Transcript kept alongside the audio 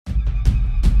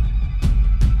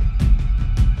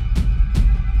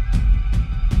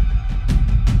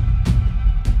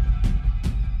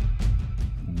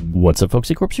What's up, folks?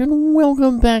 Corpse here, and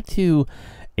welcome back to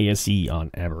ASE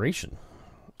on Aberration.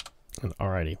 And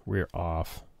alrighty, we're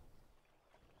off.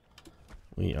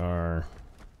 We are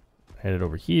headed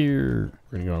over here.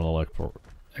 We're gonna go on a little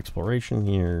exploration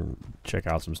here, check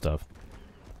out some stuff.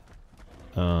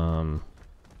 We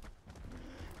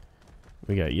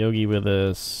got Yogi with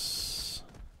us,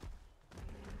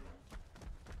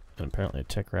 and apparently a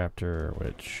Tech Raptor,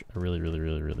 which I really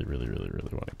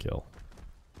want to kill.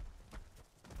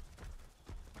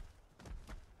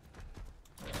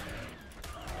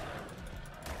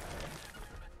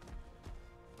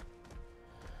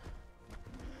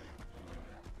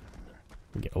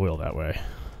 Get oil that way.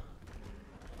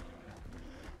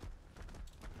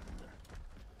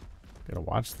 Gotta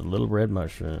watch the little red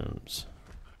mushrooms.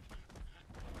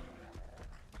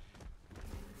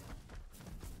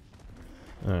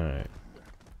 Alright.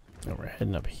 Now we're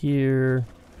heading up here.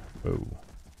 Whoa.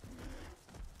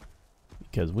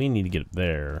 Because we need to get up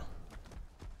there.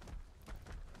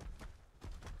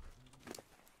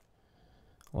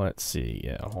 Let's see.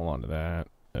 Yeah, hold on to that.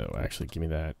 Oh, actually, give me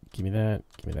that. Give me that.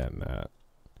 Give me that and that.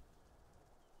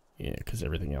 Yeah, because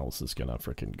everything else is gonna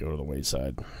frickin' go to the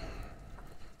wayside.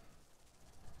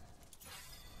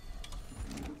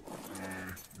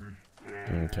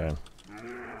 Okay.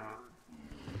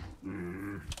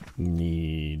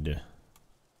 Need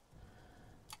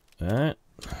that.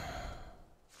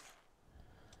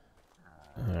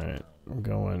 Alright, I'm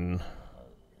going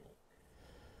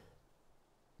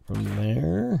from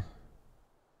there.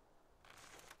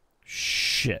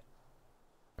 Shit.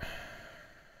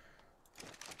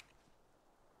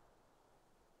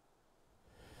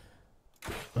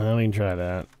 Well, we can try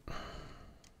that.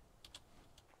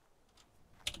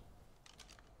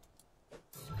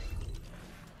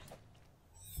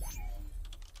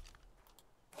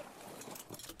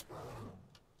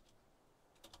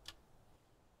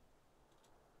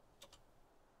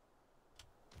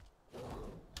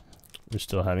 We're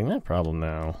still having that problem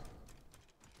now.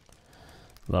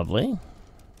 Lovely.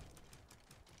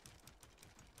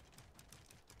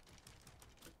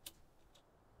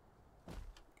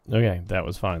 Okay, that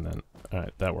was fine then.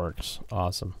 Alright, that works.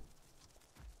 Awesome.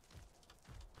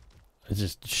 It's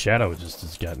just, Shadow just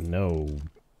has got no...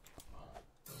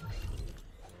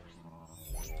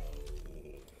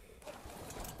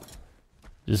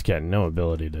 Just got no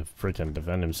ability to freaking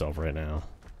defend himself right now.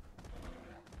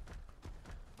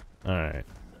 Alright.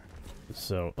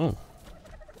 So, oh.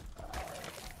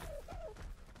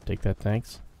 Take that,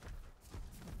 thanks.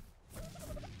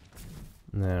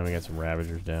 Now we got some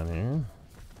Ravagers down here.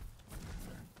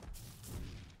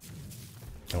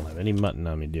 Don't have any mutton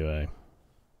on me, do I?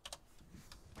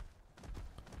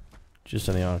 Just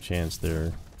on the off chance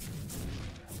they're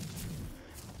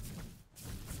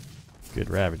good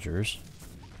Ravagers.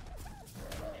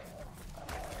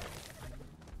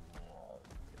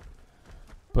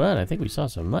 But I think we saw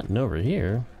some mutton over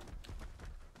here.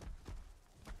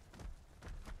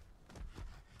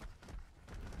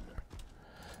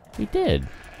 We did.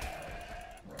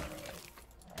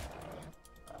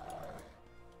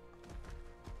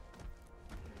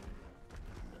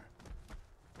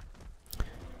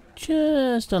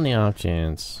 Just on the off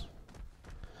chance.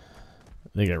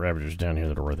 They got Ravagers down here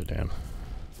that are worth a damn.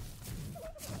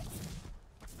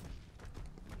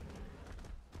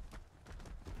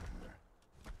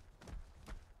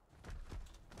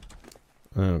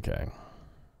 Okay.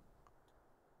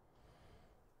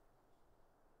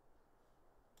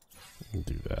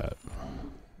 Do that.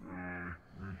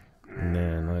 And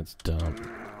then let's dump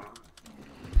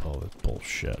all this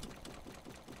bullshit.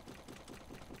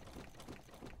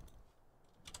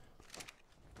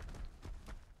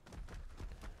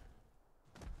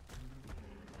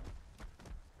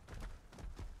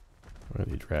 Where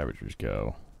do these Ravagers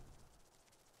go?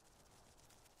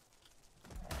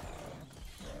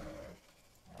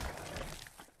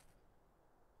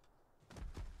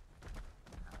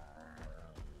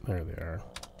 There they are.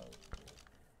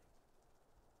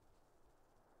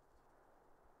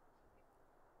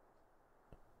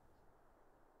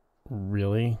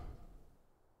 Really?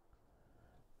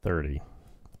 30.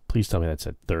 Please tell me that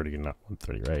said 30 and not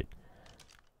 130, right?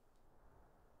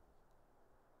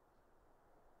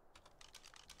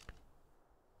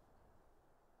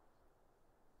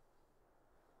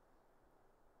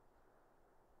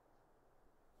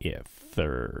 Yeah,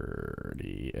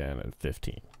 30 and a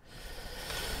 15.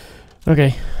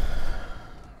 Okay.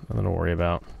 Nothing to worry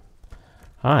about.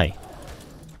 Hi.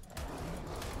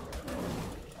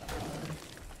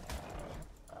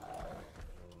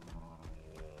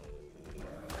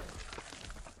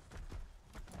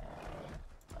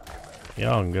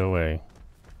 Y'all can go away.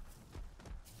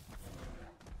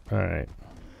 Alright.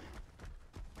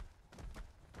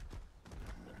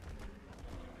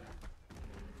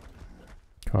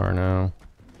 Carno.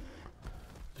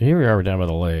 Here we are, we're down by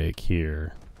the lake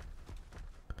here.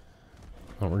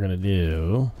 What we're gonna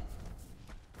do...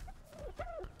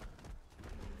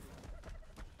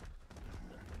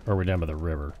 Or we're down by the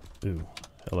river. Ooh,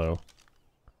 hello.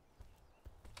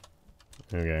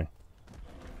 Okay.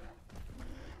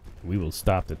 We will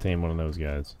stop to tame one of those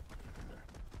guys.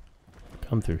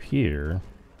 Come through here.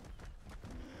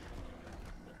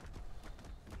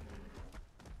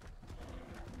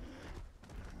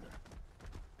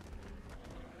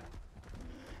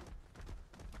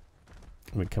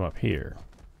 We come up here.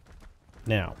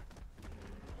 Now,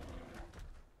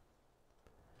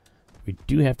 we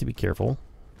do have to be careful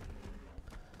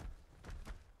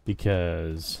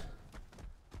because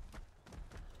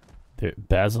the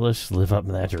basilisks live up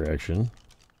in that direction.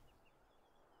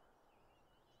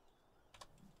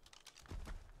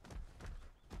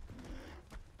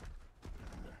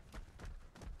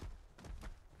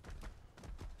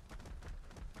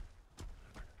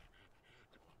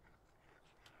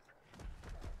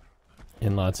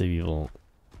 And lots of evil.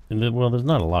 And well, there's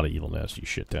not a lot of evil nasty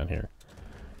shit down here.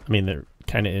 I mean, there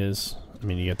kind of is. I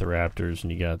mean, you got the raptors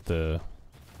and you got the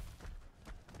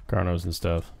Carnos and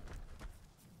stuff.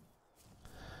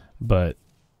 But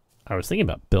I was thinking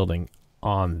about building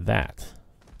on that.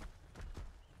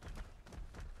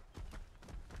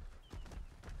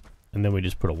 And then we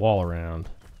just put a wall around.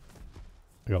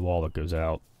 Like a wall that goes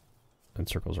out and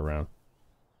circles around.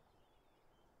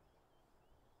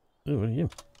 Ooh, what are you?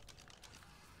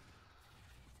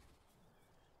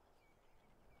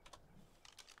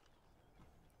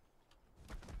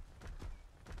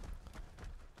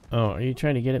 Oh, are you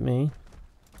trying to get at me?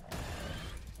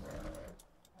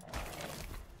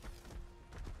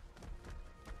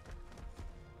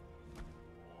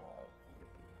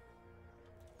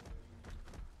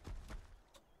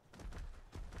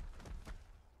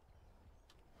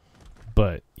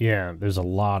 But yeah, there's a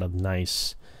lot of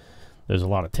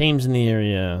tames in the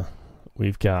area.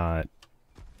 We've got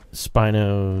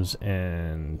Spinos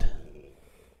and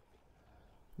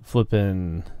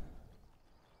flippin'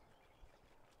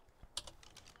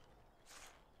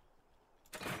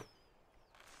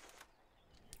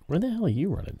 where the hell are you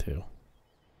running to?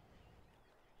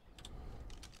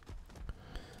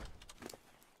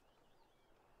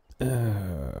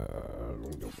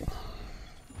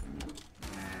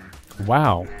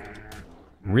 Wow.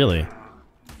 Really?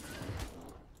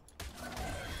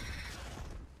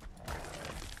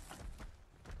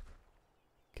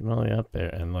 Come all the way up there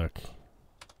and look.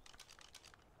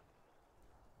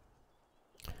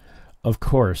 Of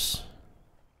course.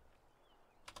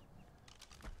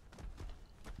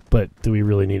 But do we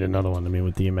really need another one? I mean,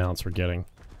 with the amounts we're getting.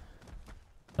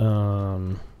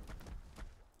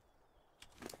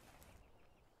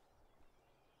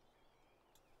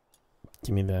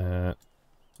 Give me that.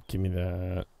 Give me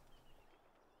that.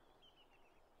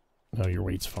 No, your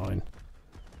weight's fine.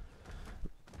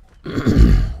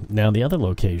 Now the other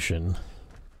location.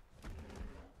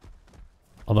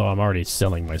 Although I'm already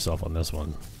selling myself on this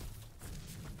one.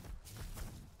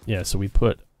 Yeah, so we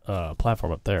put a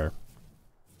platform up there.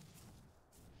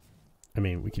 I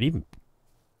mean, we could even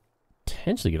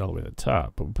potentially get all the way to the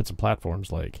top, but we put some platforms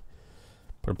like,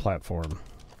 put a platform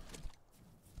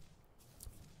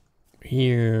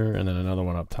here, and then another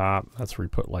one up top. That's where we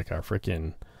put like our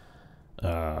frickin'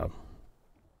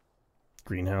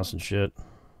 greenhouse and shit.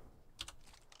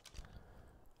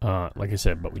 Like I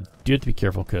said, but we do have to be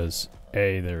careful because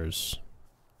there's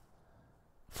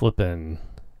flippin'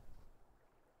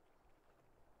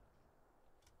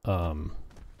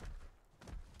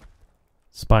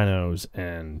 Spinos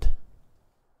and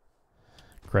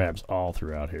crabs all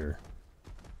throughout here.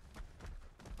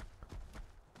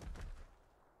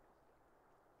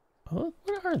 Oh,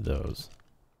 what are those?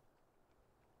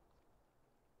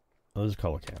 Oh, those are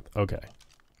coelacanth. Okay.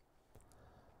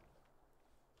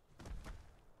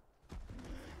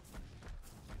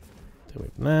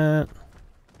 Doing that.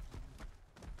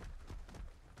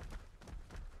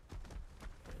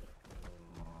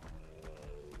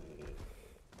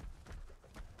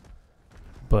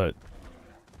 But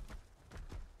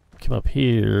come up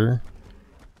here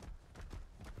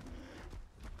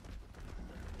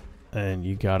and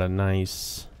you got a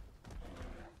nice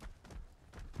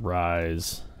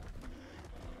rise.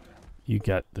 You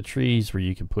got the trees where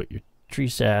you can put your tree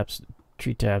taps.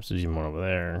 There's even one over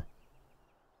there.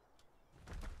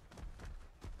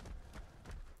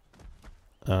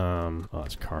 Oh,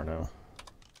 it's Carno.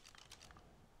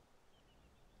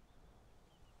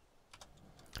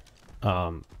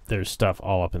 there's stuff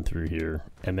all up and through here,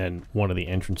 and then one of the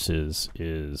entrances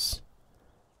is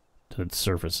the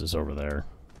surface is over there.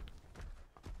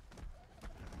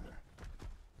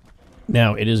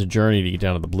 Now, it is a journey to get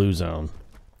down to the blue zone,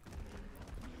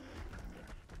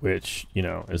 which, you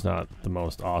know, is not the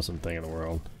most awesome thing in the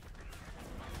world.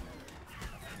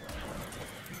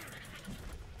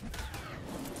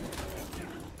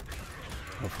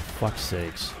 Oh, for fuck's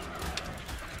sakes.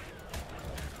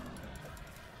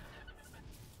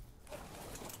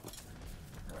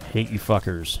 Hate you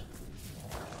fuckers.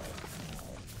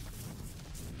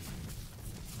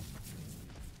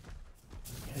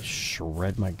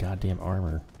 Shred my goddamn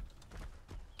armor.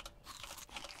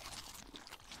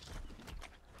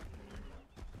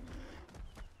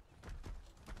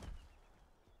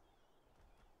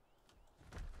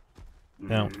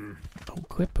 Now, oh,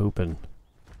 quit pooping.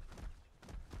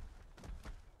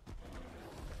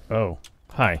 Oh,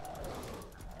 hi.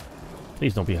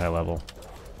 Please don't be high level.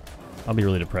 I'll be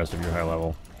really depressed if you're high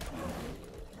level.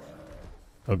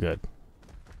 Oh, good.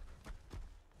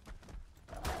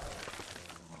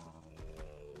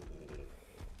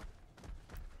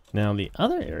 Now, the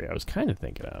other area I was kind of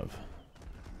thinking of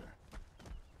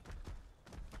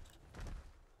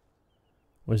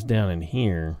was down in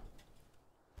here.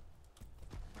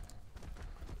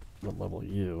 What level are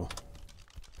you?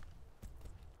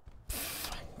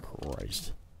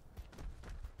 Christ.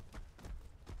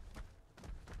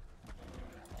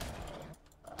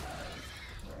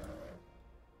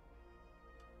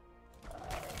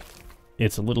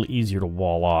 It's a little easier to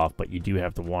wall off, but you do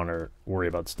have to worry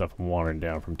about stuff wandering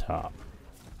down from top.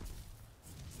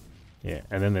 Yeah,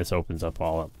 and then this opens up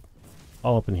all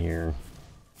up in here.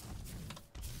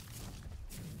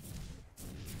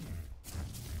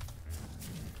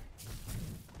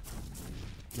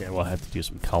 Yeah, we'll have to do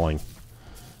some culling.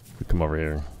 We come over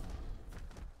here.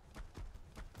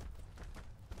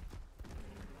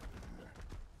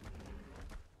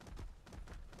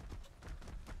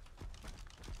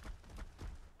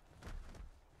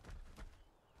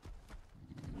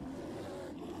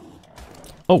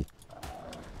 Oh!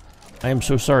 I am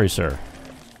so sorry, sir.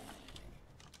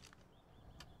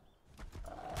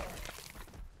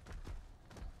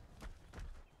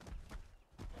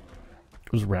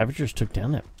 Those Ravagers took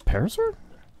down that Parasaur?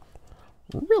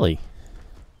 Really?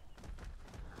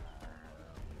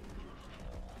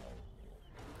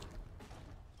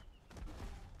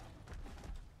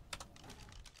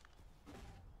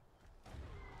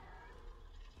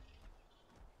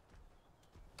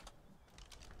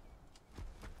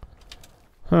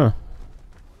 Huh.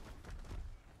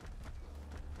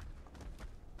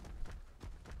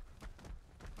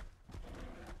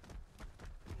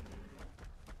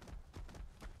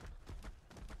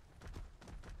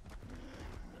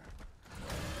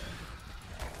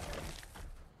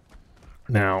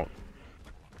 Now,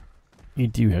 you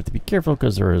do have to be careful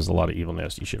because there is a lot of evil,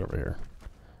 nasty shit over here.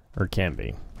 Or can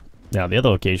be. Now, the other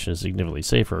location is significantly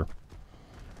safer.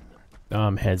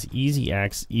 Has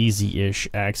easy-ish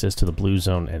access to the blue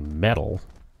zone and metal.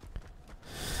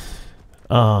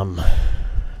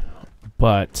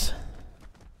 But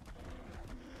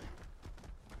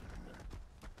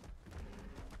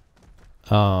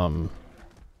no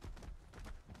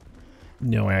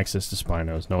access to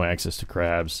Spinos, no access to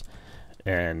crabs,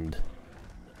 and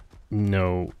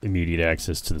no immediate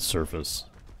access to the surface.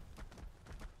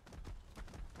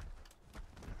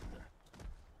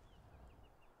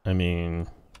 I mean,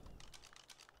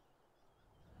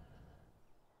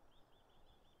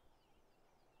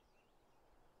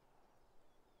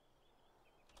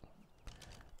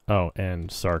 oh, and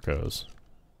Sarcos.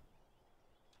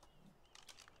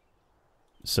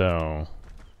 So,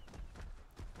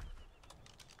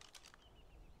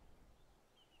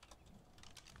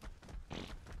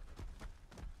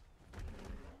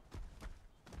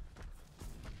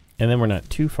 and then we're not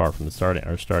too far from the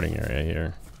our starting area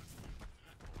here.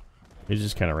 It's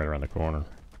just kind of right around the corner.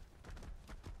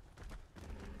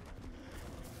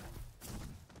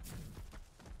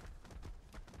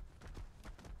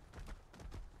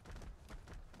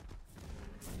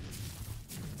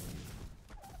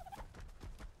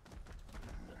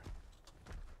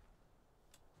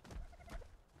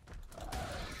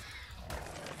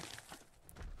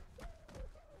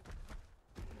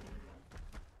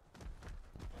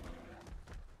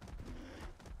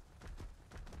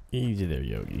 Easy there,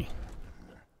 Yogi.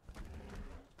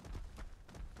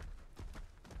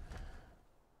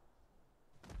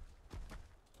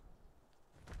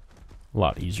 A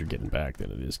lot easier getting back than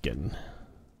it is getting.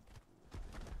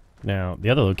 Now, the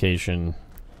other location,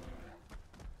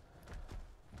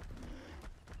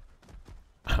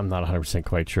 I'm not 100%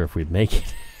 quite sure if we'd make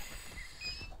it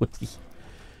with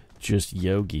just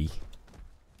Yogi.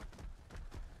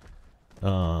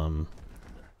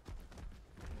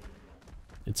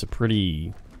 It's a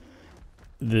pretty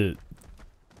it's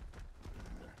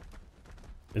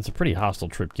a pretty hostile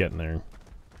trip getting there.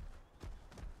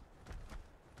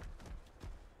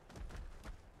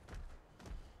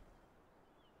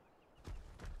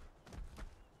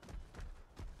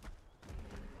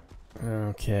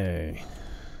 Okay.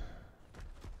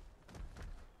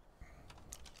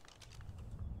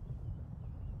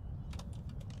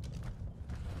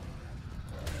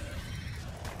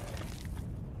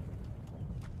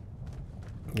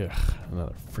 Ugh,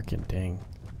 another freaking dang.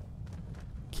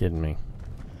 Kidding me.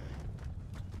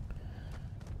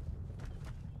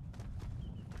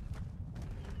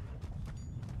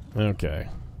 Okay.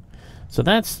 So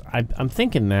that's, I'm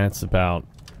thinking that's about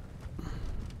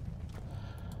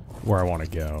where I want to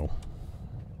go.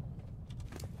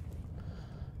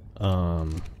 I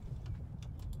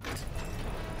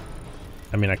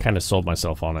mean, I kind of sold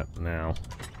myself on it now.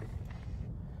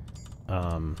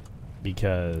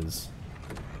 Because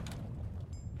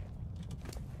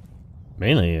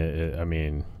mainly, I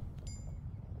mean,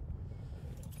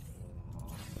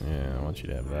 yeah, I want you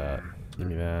to have that. Give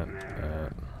me that.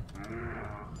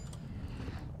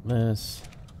 This.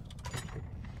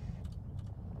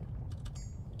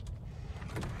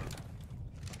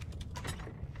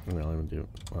 Well, I'm gonna do.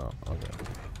 Well, okay.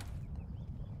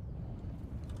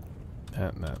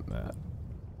 That, and that, and that.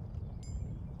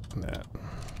 And that.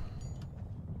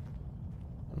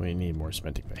 We need more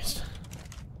cementing paste.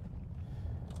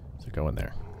 So go in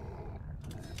there.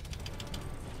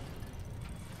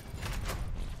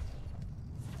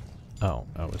 Oh,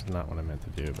 that was not what I meant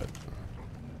to do, but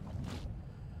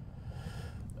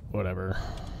whatever.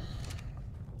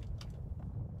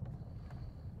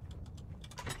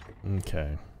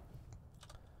 Okay.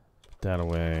 Put that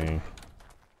away.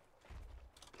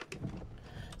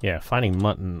 Yeah, finding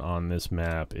mutton on this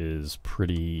map is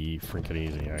pretty freaking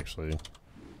easy, actually.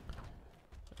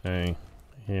 Okay,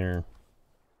 here.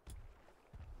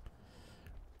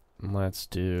 Let's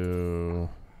do...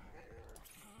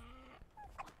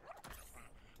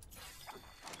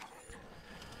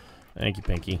 Thank you,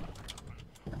 Pinky.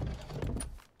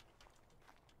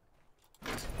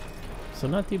 So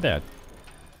not too bad.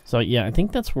 So yeah, I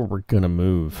think that's where we're gonna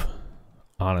move,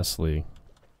 honestly.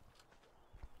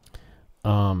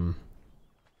 Do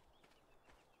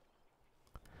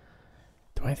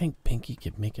I think Pinky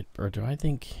could make it, or do I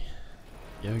think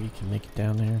Yogi can make it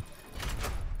down there?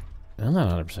 I'm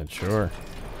not 100% sure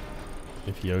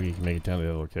if Yogi can make it down to the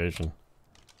other location.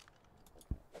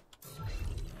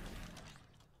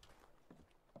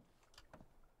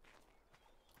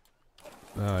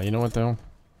 You know what though?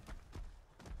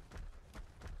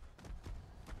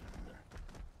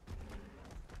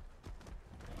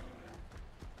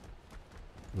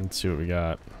 Let's see what we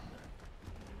got.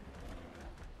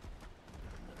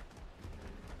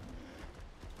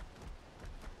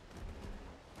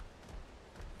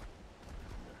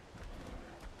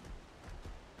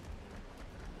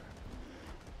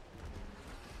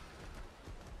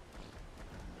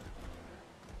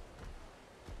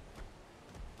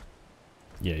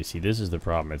 Yeah, you see, this is the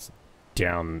problem. It's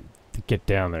down. To get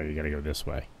down there, you gotta go this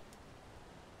way.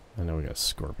 I know we got a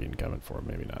scorpion coming for it,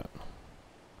 maybe not.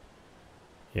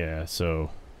 Yeah,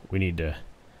 so we need to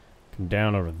come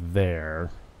down over there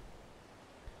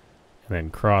and then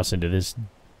cross into this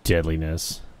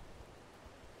deadliness.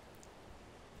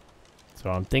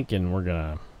 So I'm thinking we're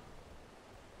gonna...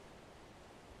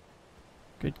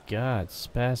 Good God,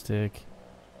 spastic.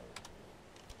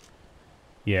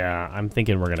 Yeah, I'm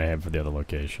thinking we're gonna head for the other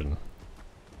location.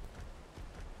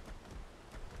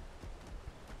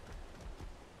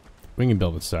 We can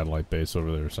build a satellite base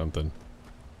over there or something.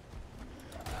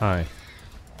 Hi.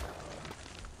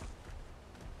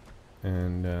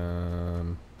 And,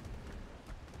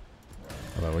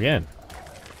 hello again.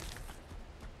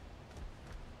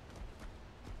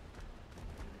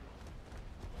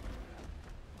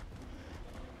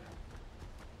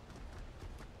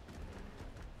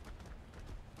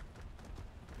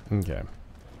 Okay.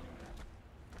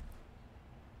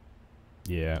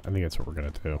 Yeah, I think that's what we're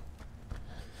gonna do.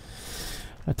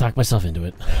 I talked myself into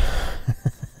it.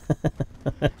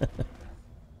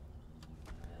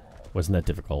 Wasn't that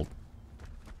difficult?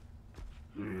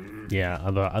 Yeah,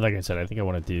 like I said, I think I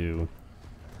want to do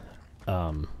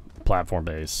platform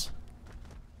base.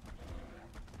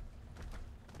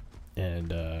 And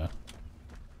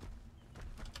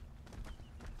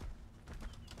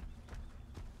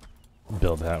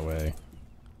build that way.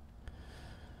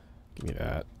 Give me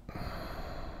that.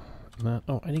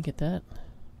 Oh, I didn't get that.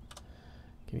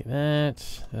 Give me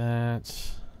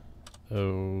that,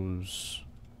 those.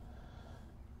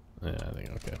 Yeah, I think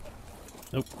okay.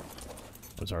 Nope.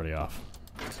 It was already off.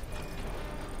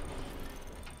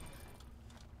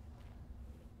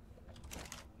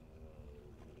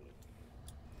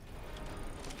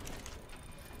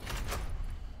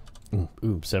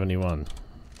 Ooh, 71.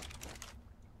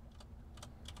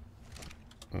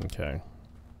 Okay.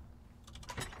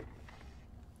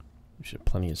 We should have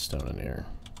plenty of stone in here.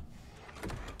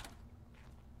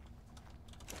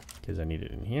 Because I need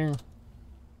it in here.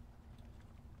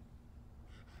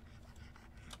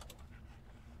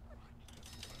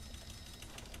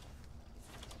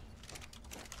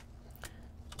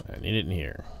 I need it in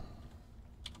here.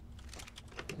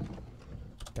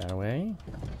 That away.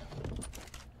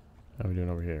 How are we doing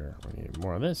over here? We need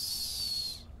more of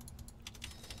this.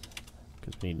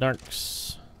 Because we need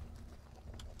darks.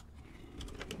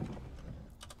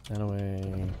 That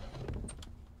away.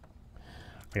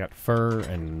 I got fur,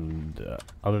 and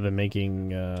other than making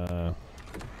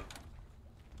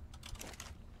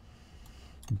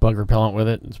bug repellent with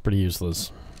it, it's pretty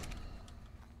useless.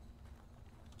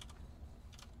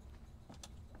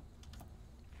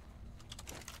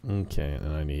 Okay,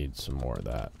 and I need some more of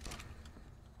that.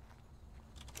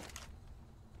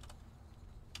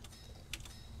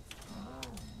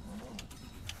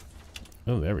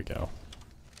 Oh, there we go.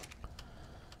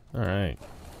 All right.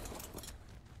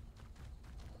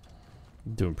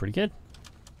 Doing pretty good.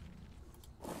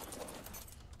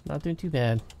 Not doing too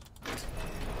bad.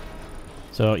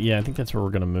 So, yeah, I think that's where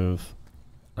we're going to move.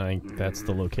 I think that's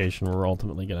the location we're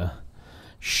ultimately going to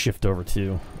shift over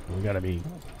to. We got to be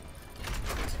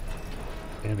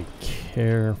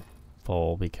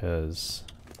careful because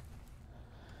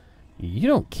you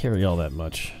don't carry all that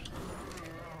much.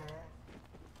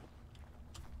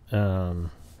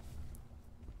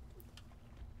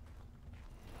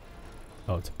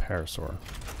 Oh, it's a parasaur.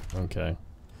 Okay.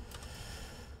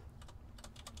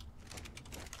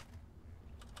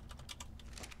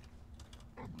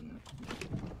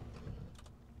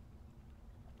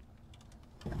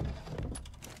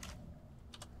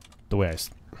 The way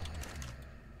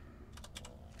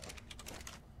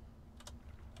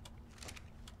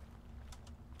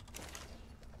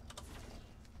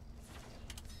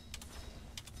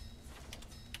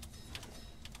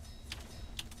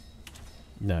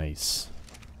Nice.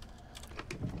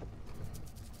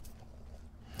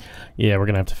 Yeah, we're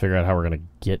gonna have to figure out how we're gonna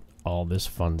get all this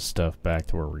fun stuff back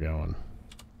to where we're going.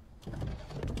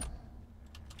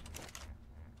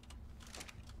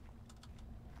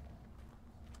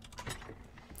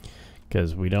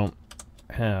 Because we don't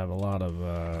have a lot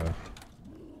of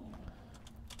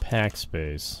pack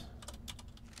space.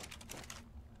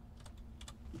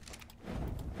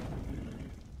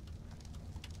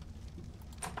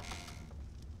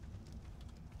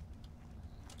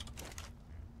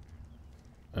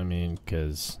 I mean,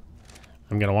 because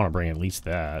I'm going to want to bring at least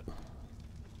that.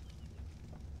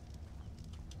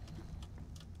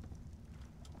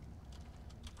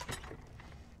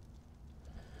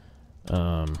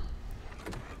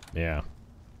 Yeah.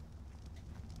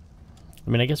 I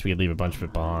mean, I guess we could leave a bunch of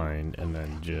it behind and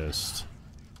then just...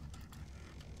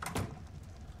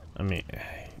 I mean...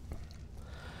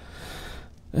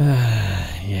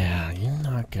 yeah, you're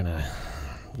not gonna...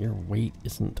 Your weight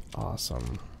isn't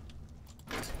awesome.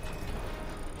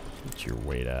 What's your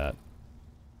weight at?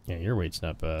 Yeah, your weight's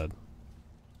not bad.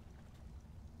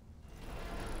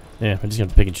 Yeah, I'm just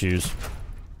gonna pick and choose.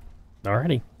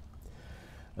 Alrighty.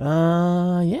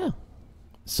 Yeah.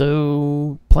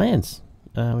 So, plans.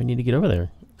 We need to get over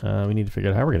there. We need to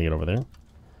figure out how we're gonna get over there.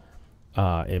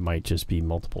 It might just be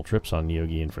multiple trips on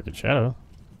Yogi and frickin' Shadow.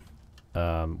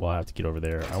 We'll have to get over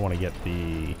there. I want to get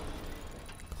the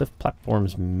cliff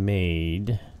platforms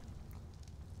made.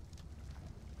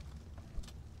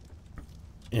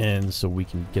 And so we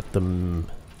can get them...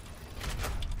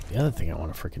 The other thing I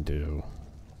want to frickin' do...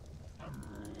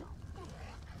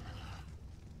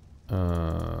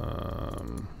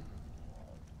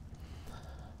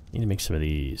 need to make some of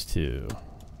these too.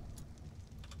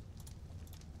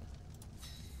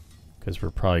 Because we're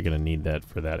probably going to need that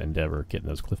for that endeavor, getting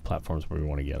those cliff platforms where we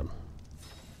want to get them.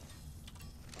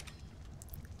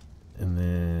 And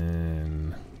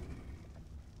then...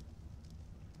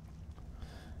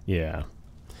 yeah.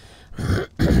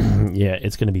 Yeah,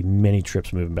 it's going to be many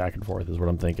trips moving back and forth is what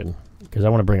I'm thinking. Because I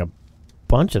want to bring a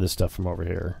bunch of this stuff from over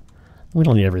here. We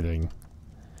don't need everything.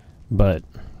 But...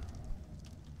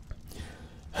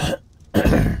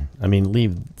 I mean,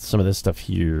 leave some of this stuff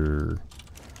here,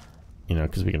 you know,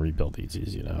 because we can rebuild these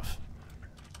easy enough.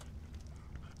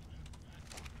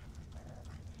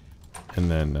 And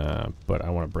then, but I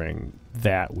want to bring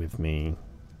that with me.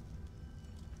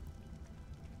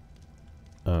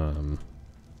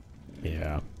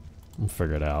 Yeah, we'll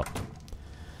figure it out.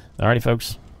 Alrighty,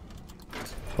 folks.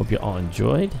 Hope you all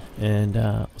enjoyed, and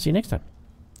we'll see you next time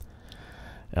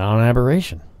on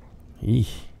Aberration.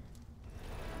 Eesh.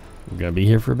 We're gonna be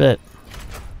here for a bit.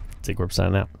 Sigwarp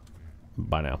signing out.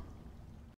 Bye now.